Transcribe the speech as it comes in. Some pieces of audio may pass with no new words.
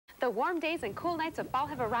The warm days and cool nights of fall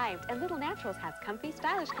have arrived, and Little Naturals has comfy,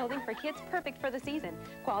 stylish clothing for kids perfect for the season.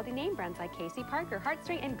 Quality name brands like Casey, Parker,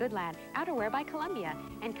 Heartstring, and Goodlad. Outerwear by Columbia.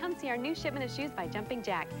 And come see our new shipment of shoes by Jumping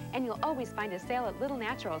Jack. And you'll always find a sale at Little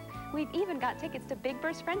Naturals. We've even got tickets to Big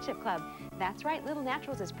Bird's Friendship Club. That's right, Little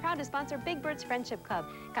Naturals is proud to sponsor Big Bird's Friendship Club,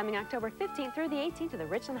 coming October 15th through the 18th to the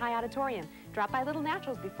Richland High Auditorium. Drop by Little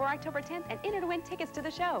Naturals before October 10th and enter to win tickets to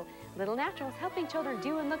the show. Little Naturals, helping children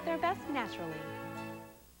do and look their best naturally.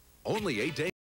 Only 8 days.